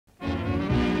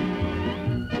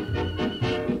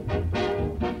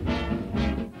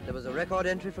record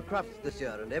entry for Crufts this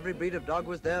year, and every breed of dog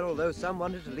was there, although some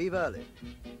wanted to leave early.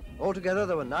 Altogether,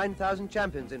 there were 9,000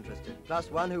 champions interested, plus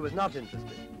one who was not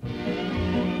interested.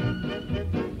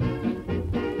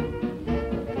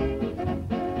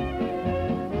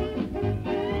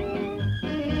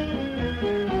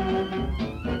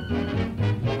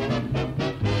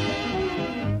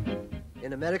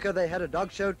 In America, they had a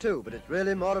dog show too, but it's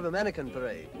really more of a mannequin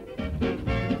parade.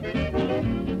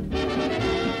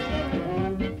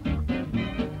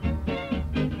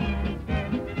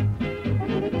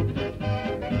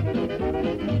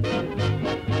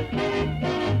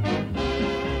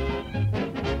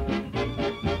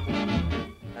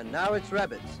 And now it's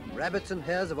rabbits and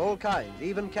hares of all kinds,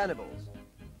 even cannibals.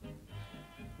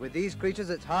 With these creatures,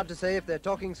 it's hard to say if they're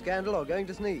talking scandal or going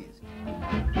to sneeze.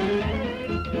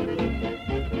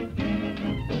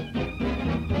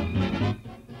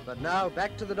 But now,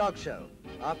 back to the dog show.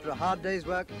 After a hard day's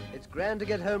work, it's grand to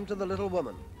get home to the little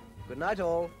woman. Good night,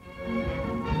 all.